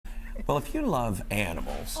Well, if you love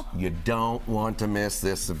animals, you don't want to miss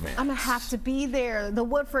this event. I'm going to have to be there. The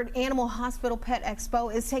Woodford Animal Hospital Pet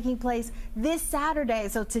Expo is taking place this Saturday.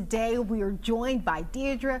 So today we are joined by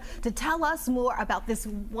Deidre to tell us more about this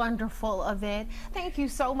wonderful event. Thank you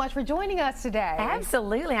so much for joining us today.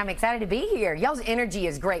 Absolutely. I'm excited to be here. Y'all's energy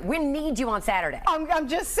is great. We need you on Saturday. I'm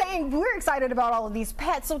just saying we're excited about all of these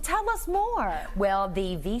pets, so tell us more. Well,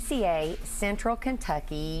 the VCA Central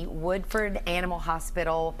Kentucky Woodford Animal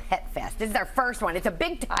Hospital Pet Fest. This is our first one. It's a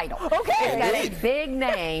big title. Okay. It's got a big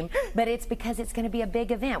name, but it's because it's going to be a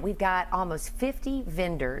big event. We've got almost 50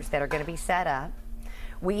 vendors that are going to be set up.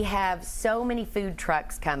 We have so many food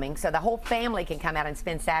trucks coming, so the whole family can come out and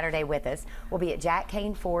spend Saturday with us. We'll be at Jack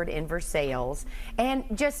Kane Ford in Versailles. And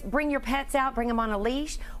just bring your pets out, bring them on a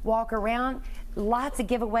leash, walk around. Lots of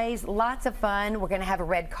giveaways, lots of fun. We're going to have a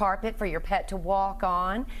red carpet for your pet to walk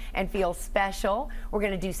on and feel special. We're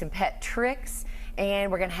going to do some pet tricks,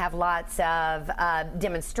 and we're going to have lots of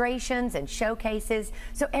demonstrations and showcases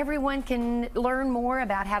so everyone can learn more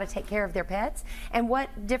about how to take care of their pets and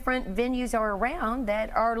what different venues are around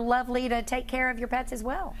that are lovely to take care of your pets as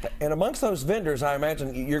well. And amongst those vendors, I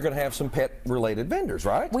imagine you're going to have some pet-related vendors,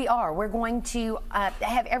 right? We are. We're going to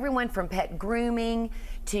have everyone from pet grooming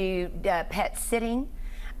to pet sitting.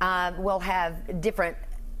 We'll have different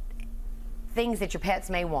things that your pets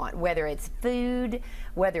may want, whether it's food,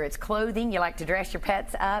 whether it's clothing, you like to dress your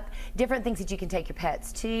pets up, different things that you can take your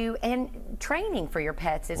pets to, and training for your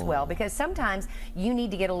pets as well, because sometimes you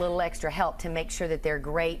need to get a little extra help to make sure that they're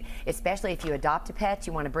great, especially if you adopt a pet,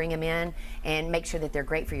 you want to bring them in and make sure that they're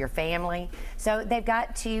great for your family. So they've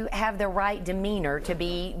got to have the right demeanor to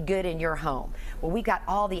be good in your home. Well, we've got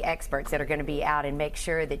all the experts that are going to be out and make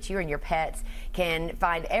sure that you and your pets can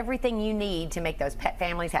find everything you need to make those pet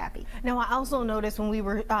families happy. Now, I also noticed when we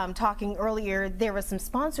were talking earlier, there was some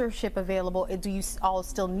sponsorship available. Do you all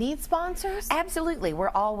still need sponsors? Absolutely. We're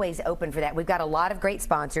always open for that. We've got a lot of great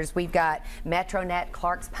sponsors. We've got Metronet,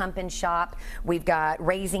 Clark's Pump and Shop. We've got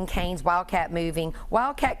Raising Cane's, Wildcat Moving,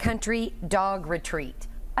 Wildcat Country Dog Retreat.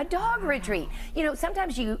 A dog retreat. You know,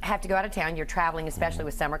 sometimes you have to go out of town, you're traveling, especially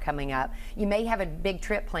with summer coming up. You may have a big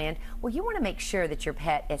trip planned. Well, you want to make sure that your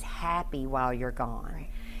pet is happy while you're gone. Right.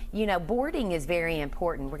 You know, boarding is very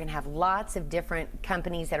important. We're going to have lots of different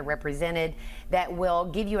companies that are represented that will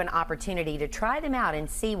give you an opportunity to try them out and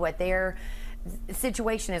see what their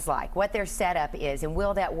situation is like, what their setup is, and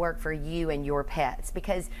will that work for you and your pets?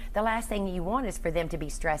 Because the last thing you want is for them to be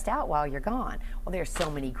stressed out while you're gone. Well, there's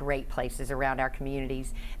so many great places around our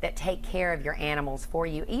communities that take care of your animals for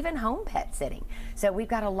you, even home pet sitting. So we've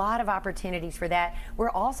got a lot of opportunities for that.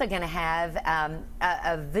 We're also going to have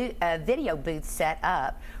a video booth set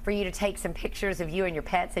up for you to take some pictures of you and your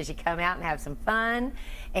pets as you come out and have some fun.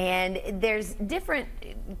 And there's different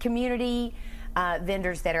community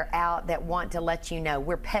vendors that are out that want to let you know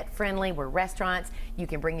we're pet friendly, we're restaurants, you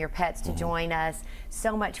can bring your pets to join us.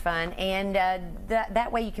 So much fun, and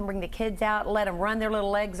that way you can bring the kids out, let them run their little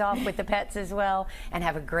legs off with the pets as well, and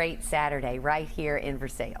have a great Saturday right here in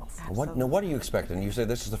Versailles. What are you expecting? You said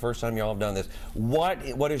this is the first time y'all have done this.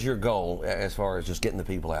 What is your goal as far as just getting the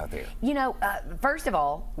people out there? You know, first of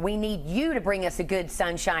all, we need you to bring us a good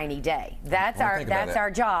sunshiny day. That's our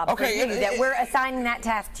job. Okay, that we're assigning that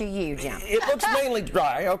task to you, Jim. It looks mainly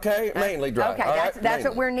dry, okay? Mainly dry. Okay, that's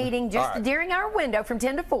what we're needing just during our window from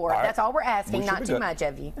 10 to 4. That's all we're asking, not too much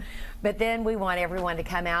of you. But then we want everyone to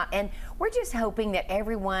come out, and we're just hoping that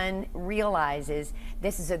everyone realizes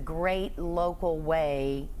this is a great local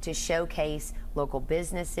way to showcase local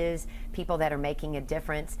businesses, people that are making a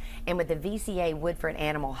difference. And with the VCA Woodford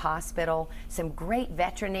Animal Hospital, some great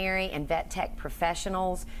veterinary and vet tech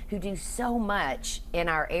professionals who do so much in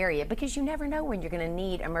our area, because you never know when you're going to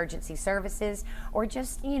need emergency services or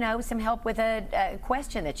just, you know, some help with a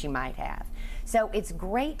question that you might have. So it's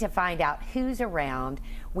great to find out who's around.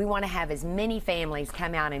 We want to have as many families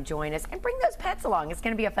come out and join us and bring those pets along. It's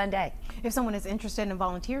going to be a fun day. If someone is interested in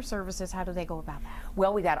volunteer services, how do they go about that?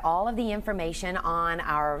 Well, we've got all of the information on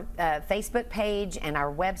our Facebook page and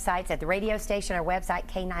our websites at the radio station, our website,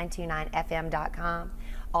 k929fm.com.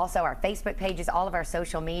 Also, our Facebook pages, all of our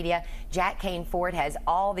social media. Jack Kane Ford has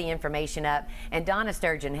all the information up, and Donna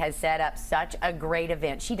Sturgeon has set up such a great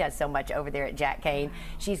event. She does so much over there at Jack Kane.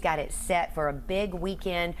 She's got it set for a big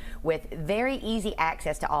weekend with very easy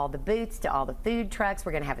access to all the booths, to all the food trucks.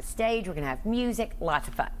 We're going to have a stage. We're going to have music. Lots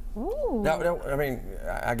of fun. Ooh. No, I mean,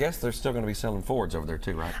 I guess they're still going to be selling Fords over there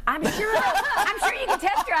too, right? I'm sure you can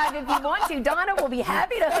test drive if you want to. Donna will be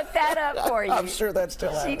happy to hook that up for you. I'm sure that's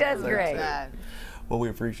still happening. She does great. Well, we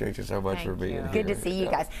appreciate you so much for being here. Good to see you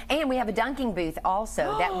guys. And we have a dunking booth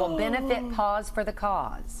also that will benefit Paws for the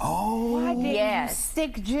Cause. Oh, why didn't you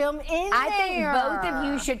stick Jim in there? I think both of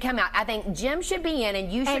you should come out. I think Jim should be in, and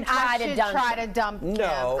you should try to dunk him.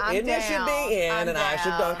 No, India should be in, and I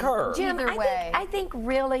should dunk her. Jim, I think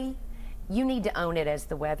really, you need to own it as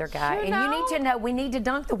the weather guy, and you need to know we need to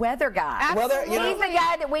dunk the weather guy. Well, he's the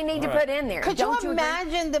guy that we need to put in there. Could you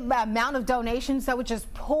imagine the amount of donations that would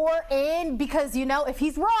just pour in? Because if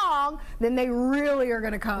he's wrong, then they really are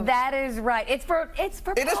going to come. That is right. It's for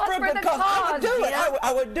the cause. I would do it.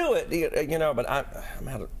 I would do it. But I'm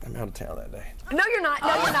out of town that day. No, you're not.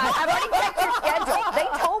 No, you're not. I've already checked your schedule. They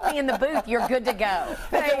told me in the booth you're good to go.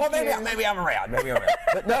 Okay, well, maybe I'm around.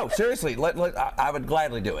 But no, seriously, I would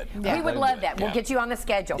gladly do it. Yeah. We would love that. We'll get you on the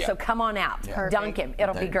schedule. So come on out. Dunk him.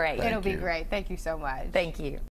 It'll be great. It'll be great. Thank you so much. Thank you.